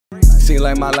Seem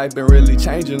like my life been really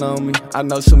changing on me. I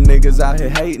know some niggas out here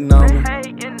hating on me.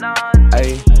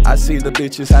 Ayy, I see the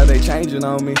bitches how they changing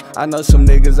on me. I know some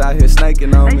niggas out here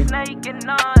snaking on me.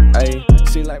 Ayy,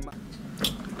 seem like my...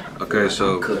 Okay,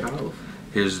 so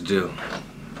here's the deal.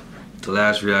 The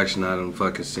last reaction I done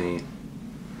fucking seen.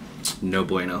 No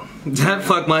bueno. That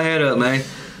fucked my head up, man.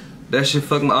 That shit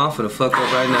fucked my off for the fuck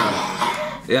up right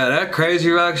now. Yeah, that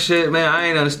crazy rock shit, man, I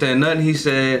ain't understand nothing he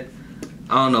said.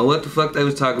 I don't know what the fuck they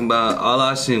was talking about. All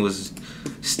I seen was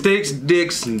sticks,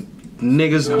 dicks, and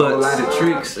niggas' butts. A whole lot of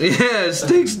tricks. Yeah,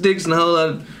 sticks, dicks, and a whole lot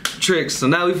of tricks. So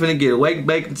now we finna get wake,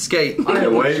 bake, and skate.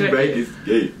 Wake, bake, and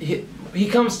skate. He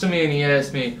comes to me and he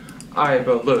asks me, alright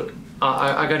bro, look,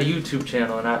 I got a YouTube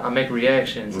channel and I make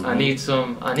reactions. I need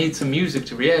some music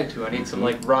to react to. I need some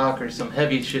like rock or some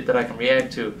heavy shit that I can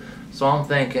react to. So I'm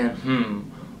thinking,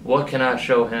 what can I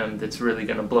show him that's really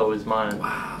gonna blow his mind?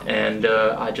 Wow. And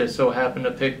I just so happened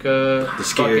to pick the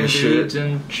fucking dudes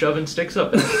and shoving sticks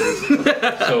up asses.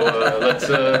 So let's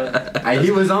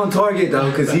he was on target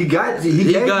though, cause he got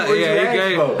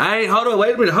I ain't, hold on,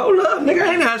 wait a minute, hold up, nigga.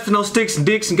 I ain't asked for no sticks and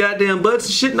dicks and goddamn butts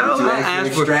and shit. No, I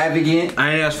asked for extravagant.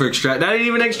 I ain't asked for extravagant. That ain't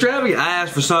even extravagant. I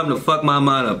asked for something to fuck my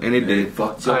mind up, and it did.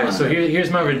 Alright, so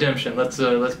here's my redemption. Let's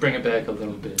bring it back a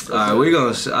little bit. Alright, we're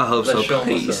gonna. I hope so.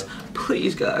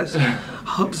 Please, guys. I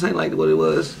hope this ain't like what it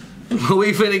was. What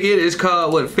we finna get is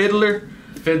called what? Fidlar.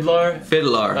 Fidlar.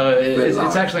 Fidlar.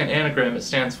 It's actually an anagram. It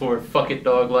stands for "fuck it,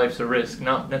 dog. Life's a risk."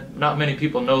 Not many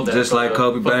people know that. Just like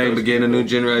Kobe Bang, beginning a new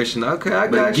generation. Okay, I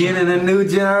got you. Beginning a new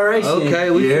generation. Okay,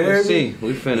 we finna see.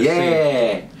 We finna see.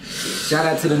 Yeah. Shout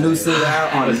out to the new single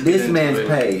out on this man's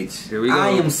page. Here we go. I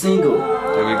am single.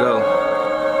 Here we go.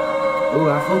 Ooh,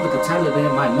 I fought with the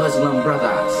Taliban, my Muslim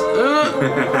brothers.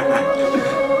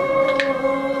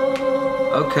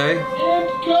 Okay.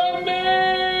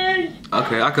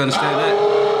 Okay, I can understand that.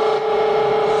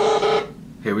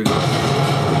 Here we go.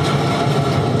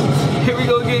 Here we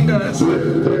go again, guys.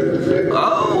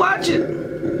 Oh, watch it.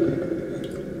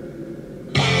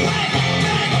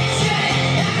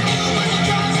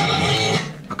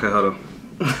 Okay, hold on.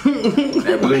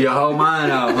 That blew your whole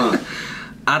mind out, huh?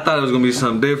 I thought it was gonna be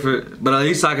something different, but at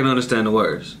least I can understand the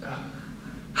words.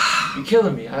 You're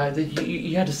killing me.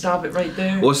 You had to stop it right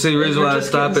there. Well, see, the reason why I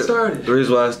stopped it,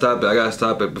 I gotta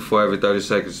stop it before every 30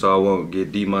 seconds so I won't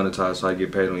get demonetized, so I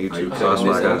get paid on YouTube. So that's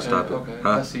why I gotta stop it. Okay. Huh?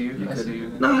 I see you.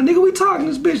 Nah, nigga, we talking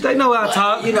this bitch. They know how I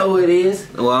talk. You know what it is.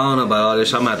 Well, I don't know about all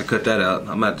this. I'm gonna have to cut that out.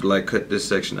 I'm gonna have to like cut this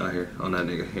section out here on that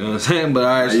nigga. You know what I'm saying? But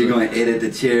alright. So you're gonna edit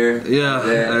the chair. Yeah.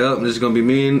 This is gonna be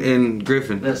me and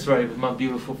Griffin. That's right, with my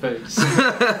beautiful face.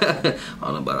 I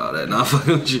don't know about all that. Nah,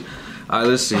 fucking with you. Alright,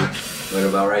 let's see. What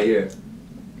about right here?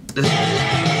 I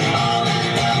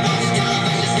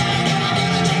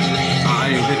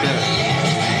didn't hit that.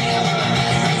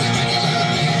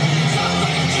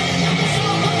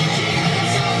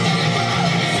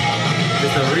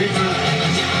 It's a reason.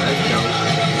 That's dope.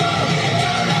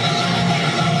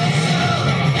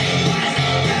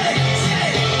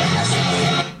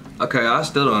 Okay, I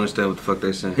still don't understand what the fuck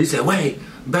they saying. He said, wait,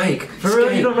 bake. For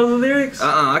real, you don't know the lyrics?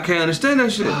 I can't understand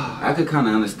that shit. I could kind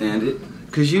of understand it.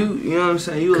 Cause you know what I'm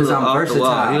saying? You a little off the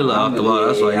wall. You a little off the wall.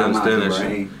 That's why you understand that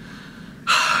shit.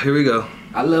 Here we go.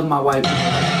 I love my wife. I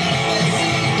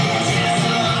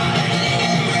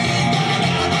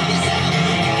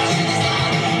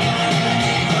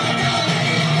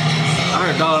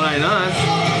heard $1.99.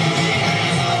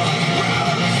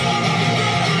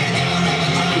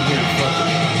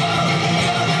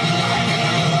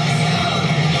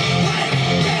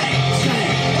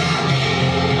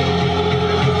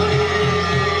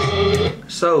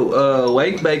 So,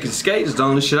 wake, bake, and skate is the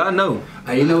only shit I know.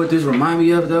 Hey, you know what this remind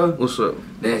me of though? What's up?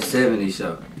 That 70s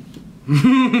show.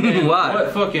 Why?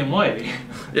 What fucking way?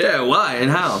 Yeah, why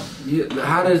and how?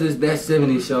 How does that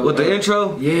 70s show? With the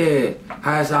intro? Yeah.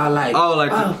 How it's all like, oh,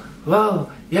 like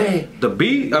whoa, yeah. The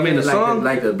beat? I mean the song?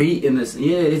 Like the beat in the,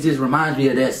 it just reminds me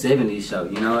of that 70s show.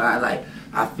 You know,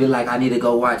 I feel like I need to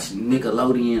go watch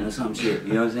Nickelodeon or some shit.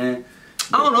 You know what I'm saying?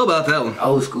 I don't know about that one.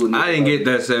 Old school Nickelodeon. I didn't get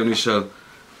that 70s show.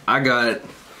 I got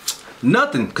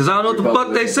nothing, cause I don't know what the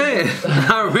fuck they saying.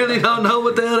 I really don't know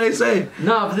what the hell they say.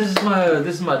 No, but this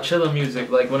is my chilling music.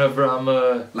 Like whenever I'm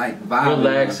like vibing,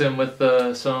 relaxing with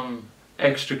some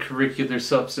extracurricular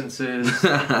substances.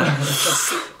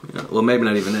 Well, maybe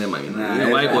not even that.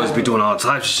 Maybe white boys be doing all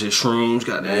types of shit, shrooms,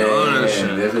 goddamn, all that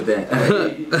shit. That's what that.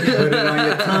 Put it on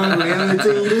your tongue, hand it to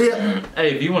your lip.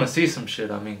 Hey, if you want to see some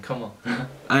shit, I mean, come on.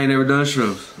 I ain't never done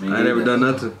shrooms. I ain't never done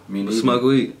nothing. Me neither. Smoke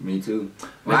weed. Me too.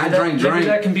 Well, maybe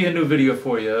that can be a new video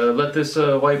for you. Let this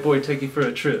white boy take you for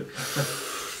a trip.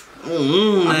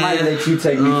 I might let you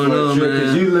take me for a trip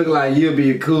because you look like you'll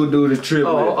be a cool dude to trip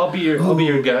with. I'll be your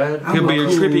guide. He'll be your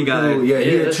trippy guy. Yeah,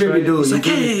 he's a trippy dude. It's like,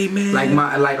 hey man,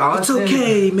 like Austin. It's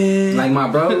okay, man. Like my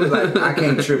bro, like I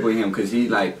can't trip with him because he's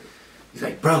like,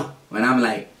 bro, and I'm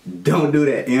like, don't do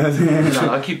that. You know what I'm saying?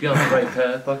 No, I'll keep you on the right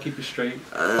path. I'll keep you straight.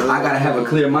 I gotta have a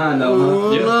clear mind though.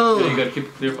 Huh? Yeah, you gotta keep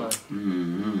a clear mind.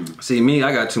 See me,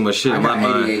 I got too much shit in my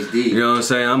mind. ADHD. You know what I'm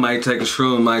saying? I might take a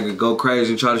shroom, might go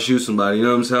crazy and try to shoot somebody. You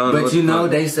know what I'm saying? But you know,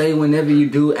 they say whenever you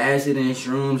do acid and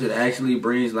shrooms, it actually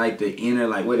brings like the inner,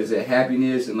 like what is it,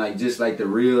 happiness and like just like the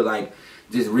real, like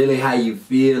just really how you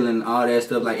feel and all that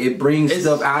stuff. Like it brings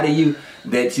stuff out of you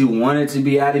that you wanted to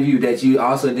be out of you that you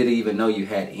also didn't even know you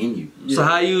had in you. So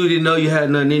how you didn't know you had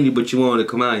nothing in you, but you wanted to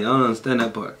come out? I don't understand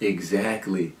that part.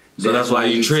 Exactly. So that's why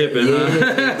you tripping, huh?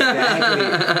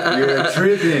 Exactly. You're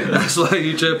tripping. That's why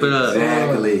you tripping up.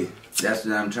 Exactly. That's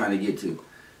what I'm trying to get to.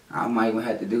 I might even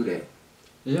have to do that.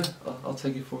 Yeah, I'll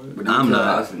take you for it. But I'm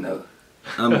not. Austin, though.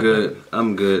 I'm good.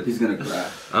 I'm good. He's gonna cry.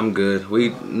 I'm good.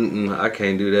 I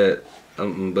can't do that.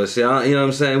 But see, you know what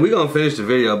I'm saying? We gonna finish the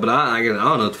video, but I don't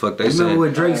know what the fuck they saying. Remember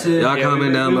what Drake said? Y'all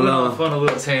comment down below. We went off on a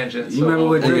little tangent. You remember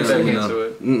what Drake said? Into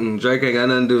it. Drake ain't got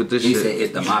nothing to do with this He shit. said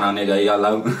it's the motto, nigga,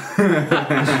 YOLO.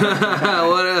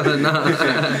 Whatever, nah.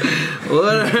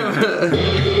 Whatever.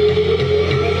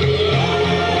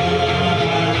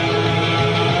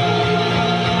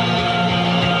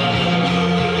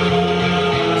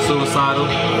 Suicidal.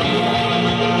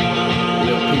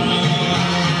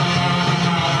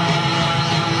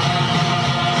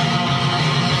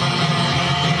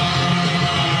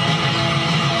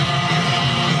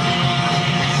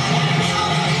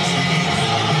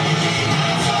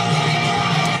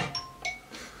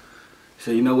 So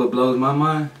you know what blows my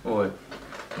mind? What?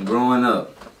 Growing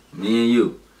up, me and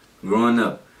you, growing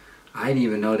up, I didn't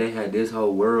even know they had this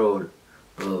whole world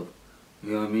of,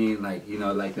 you know what I mean? Like, you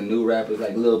know, like the new rappers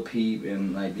like Lil Peep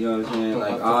and like, you know what I'm saying?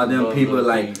 Like all them people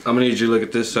like, I'm gonna need you to look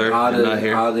at this, sir. all Not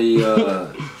here.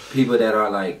 the people that are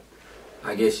like,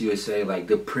 I guess you would say like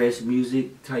depressed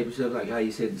music type of stuff, like how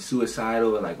you said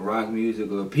suicidal or like rock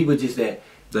music or people just that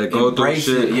go through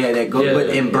shit.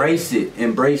 Embrace it.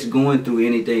 Embrace going through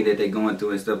anything that they're going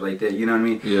through and stuff like that. You know what I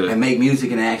mean? Yeah. And make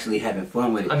music and actually having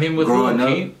fun with it. I mean, with growing Lil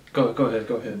up, Peep, go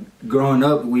ahead. Growing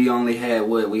up, we only had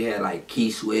we had like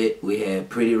Key Sweat, we had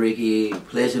Pretty Ricky,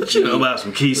 Pleasure P. You know about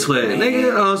some Key Sweat,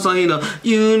 nigga. Also, you know,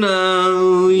 Yo,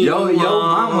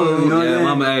 mama, you know yeah,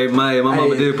 that? my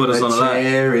mama did put us on a lot. A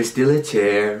chair is still a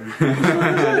chair.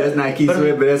 That's not Key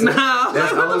Sweat, but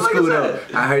that's old school though.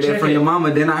 I heard that from your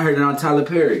mama. Then I heard it on Tyler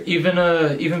Perry. Even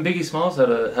Biggie Smalls had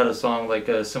a song like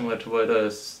similar to what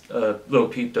Lil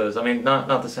Peep does. I mean, not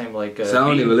the same like. So I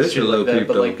don't even listen to Lil Peep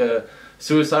but though. like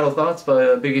 "Suicidal Thoughts" by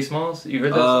Biggie Smalls. You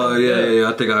heard that? Oh yeah,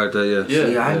 I think I heard that. Yeah.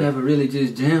 See, I never really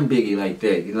just jammed Biggie like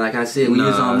that. Like I said, we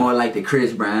was on more like the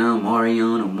Chris Brown,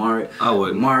 Marion, or Mario. I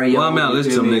wouldn't. Mario. Well, I mean, I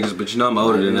listen to them niggas, but you know I'm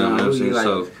older than them. You know what I'm saying? Like,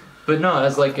 So. But no,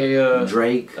 as like a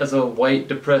Drake, as a white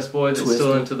depressed boy that's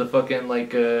still into the fucking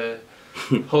like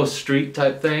whole street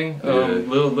type thing.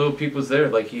 Lil Peep was there.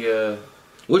 Like he.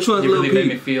 Which one's Lil really Peep? made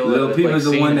me feel. Lil Peep like is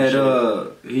the one that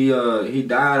shit. he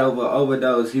died over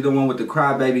overdose. He the one with the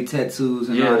crybaby tattoos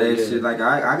and all that shit. Like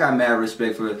I got mad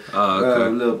respect for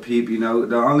Lil Peep. You know,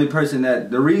 the only person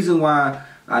the reason why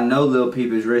I know Lil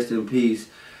Peep is rest in peace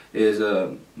is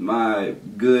my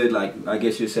good, like I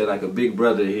guess you said, like a big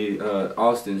brother. He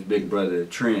Austin's big brother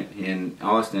Trent and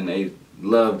Austin, they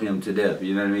loved him to death,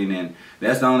 you know what I mean? And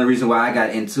that's the only reason why I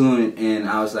got into it, and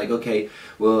I was like, okay,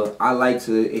 well, I like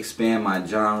to expand my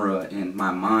genre and my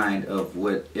mind of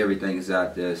what everything is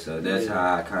out there, so that's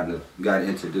how I kind of got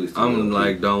introduced to I'm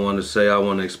like, don't want to say I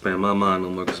want to expand my mind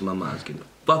no more because my mind's getting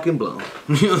fucking blown.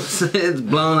 You know what I'm saying? It's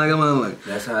blown like a motherfucker.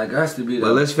 That's how it got to be though.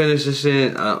 But let's finish this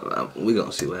shit. We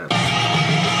gonna see what happens.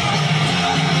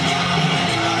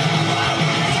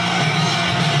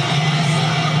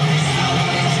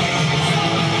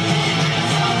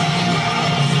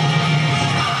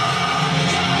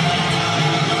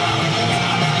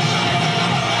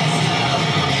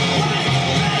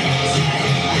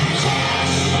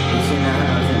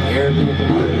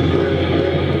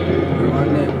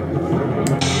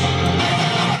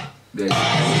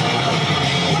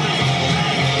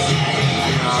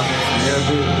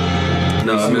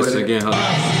 No, I missed it again. Hold on.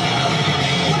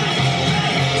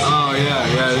 Oh yeah,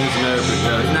 it is in Arabic.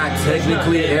 Yeah. It's not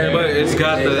technically Arabic, but it's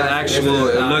got the actual.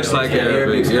 It looks like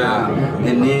Arabic. Yeah.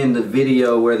 And then the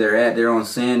video where they're on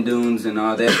sand dunes and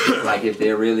all that, like if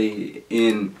they're really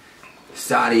in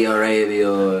Saudi Arabia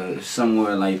or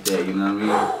somewhere like that, you know what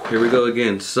I mean? Here we go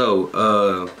again.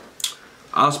 So,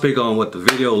 I'll speak on what the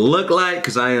video looked like,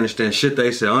 because I understand shit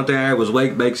they said. Only thing I heard was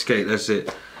wake, bake, skate. That's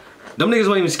it. Them niggas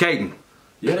weren't even skating.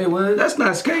 Yeah, they was. That's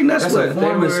not skating. That's what. A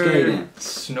form of skating.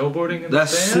 Snowboarding in the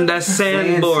sand? That's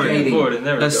sandboarding.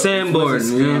 That's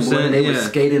sandboarding. You know what I'm saying? They was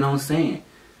skating on sand.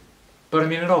 But I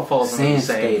mean, it all falls into the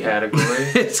same category.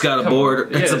 It's got a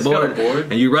board. It's a board.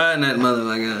 And you riding that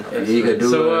motherfucker.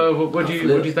 So, what do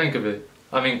you think of it?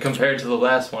 I mean, compared to the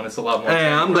last one, it's a lot more. Hey,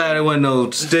 I'm glad it wasn't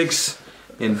no sticks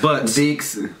and butts.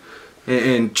 Dicks.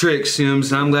 And tricks, you know what I'm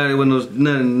saying? I'm glad it wasn't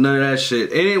none of that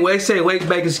shit. Anyway, say wake,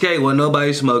 bake, and skate. Wasn't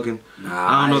nobody smoking. Nah,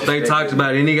 I don't know if they talked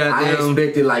about any goddamn. I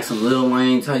expected like some Lil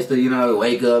Wayne type stuff, you know,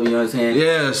 wake up, you know what I'm saying?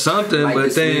 Yeah, something, like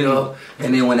but then. Up,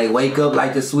 and then when they wake up,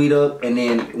 like the sweet up, and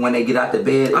then when they get out the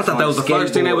bed. I thought that was the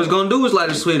first thing they was gonna do was light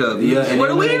the sweet up. Yeah, and where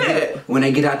the weed at? When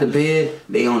they get out the bed,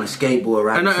 they on a skateboard,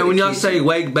 right? And when y'all say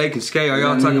wake, bake, and skate, are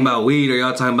y'all talking about weed or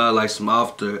y'all talking about like some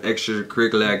off the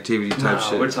extracurricular activity type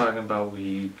shit? We're talking about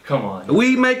weed. Come on.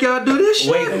 Weed make y'all do this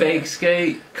shit? Wake, bake,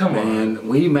 skate. Come on.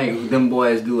 We make them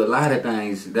boys do a lot of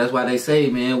things. That's why they say,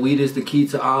 man, weed is the key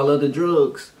to all other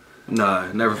drugs.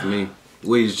 Nah, never for me.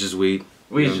 Weed's just weed.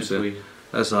 Weed's just weed.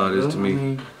 That's all it is to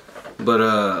me. But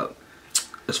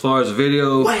as far as the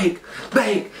video, wake,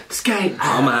 bake, skate.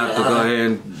 I'm gonna have to go ahead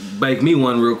and bake me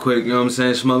one real quick. You know what I'm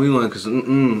saying? Smoke me one, cause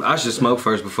I should smoke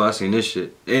first before I seen this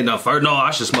shit. And I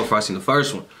should smoke before I seen the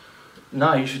first one.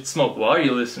 Nah, you should smoke while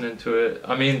you're listening to it.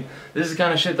 I mean, this is the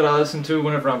kind of shit that I listen to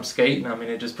whenever I'm skating. I mean,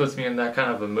 it just puts me in that kind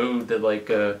of a mood that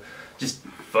like, just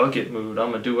fuck it mood.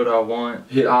 I'm gonna do what I want.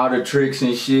 Hit all the tricks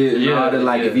and shit. And all the,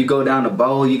 like, if you go down the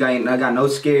bowl, I got no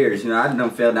scares. You know, I done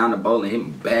fell down the bowl and hit my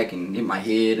back and hit my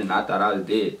head, and I thought I was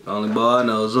dead. Only bowl I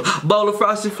know is a bowl of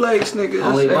Frosted Flakes, nigga.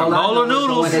 Only bowl of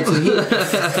noodles.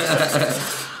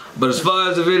 But as far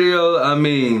as the video, I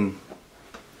mean,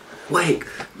 wake,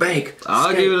 bake.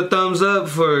 I'll give it a thumbs up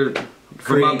for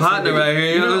my partner right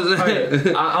here. You know what I'm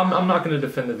saying? I'm not gonna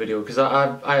defend the video because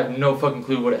I have no fucking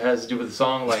clue what it has to do with the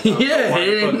song. Like, I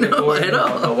don't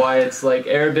know why it's like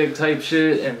Arabic type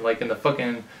shit, and like in the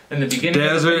beginning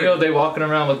of the video they walking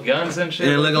around with guns and shit.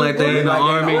 Yeah, looking like they in the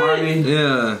army.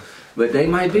 Yeah, but they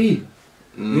might be.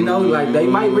 You know, like they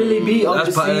might really be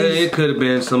overseas. It could have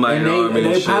been somebody in the army.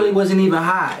 And they probably wasn't even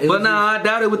hot. But nah, I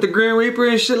doubt it with the Grim Reaper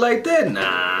and shit like that.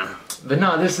 Nah. But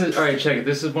no, this is alright. Check it.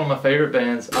 This is one of my favorite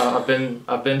bands. I've been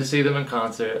to see them in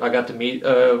concert. I got to meet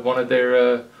one of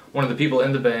the people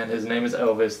in the band. His name is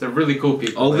Elvis. They're really cool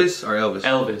people. Elvis or Elvis?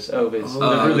 Elvis.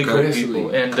 They're really cool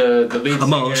people. And the lead singer.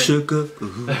 I'm all shook up.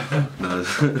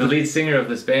 The lead singer of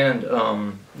this band,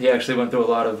 he actually went through a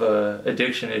lot of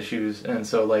addiction issues, and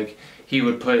so like he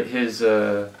would put his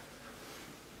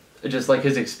just like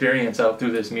his experience out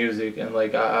through this music, and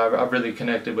like I really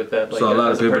connected with that. Like, so a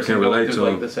lot of people can relate to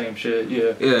like the same shit.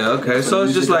 Yeah. Yeah. Okay. So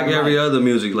it's just like every other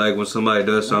music. Like when somebody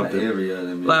does something. Every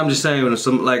other music. Like I'm just saying, when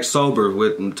some like sober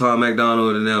with Tom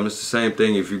McDonald and them, it's the same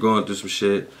thing. If you're going through some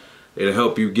shit, it'll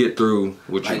help you get through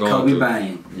what you're going through.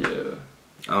 Bang. Yeah.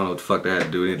 I don't know what the fuck that had to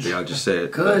do with anything I just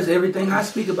said. Cause everything I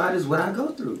speak about is what I go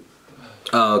through.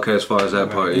 Oh, okay, as far as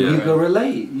that part, yeah. You can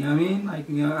relate, you know what I mean? Like,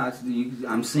 you know,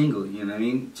 I'm single, you know what I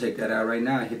mean? Check that out right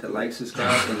now. Hit the like,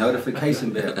 subscribe, and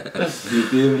notification bell. You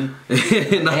feel me?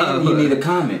 And you need a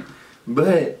comment.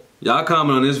 But y'all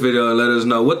comment on this video and let us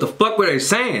know what the fuck were they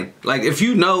saying. Like, if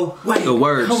you know the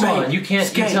words. Come on, you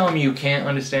tell me you can't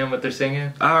understand what they're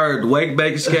singing? I heard wake,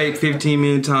 bake, escape 15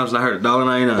 million times and I heard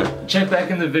 $1.99. Check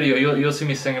back in the video, you'll see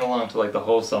me singing along to like the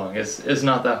whole song. It's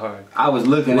not that hard. I was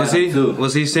looking at him too.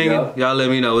 Was he singing? Yep. Y'all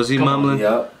let me know. Was he mumbling?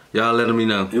 Yep. Y'all letting me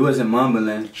know. He wasn't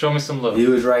mumbling. Show me some love. He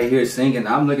was right here singing.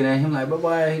 I'm looking at him like, but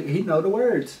boy, he know the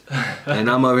words. And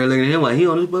I'm over here looking at him like, he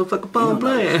on this motherfucking phone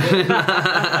playing.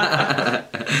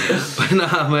 But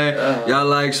nah, man. Y'all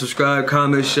like, subscribe,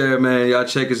 comment, share, man. Y'all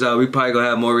check us out. We probably gonna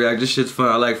have more react. This shit's fun.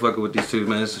 I like fucking with these two,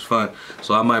 man. This is fun.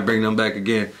 So I might bring them back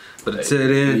again. But until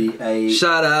then,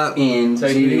 shout out.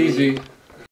 Take it easy.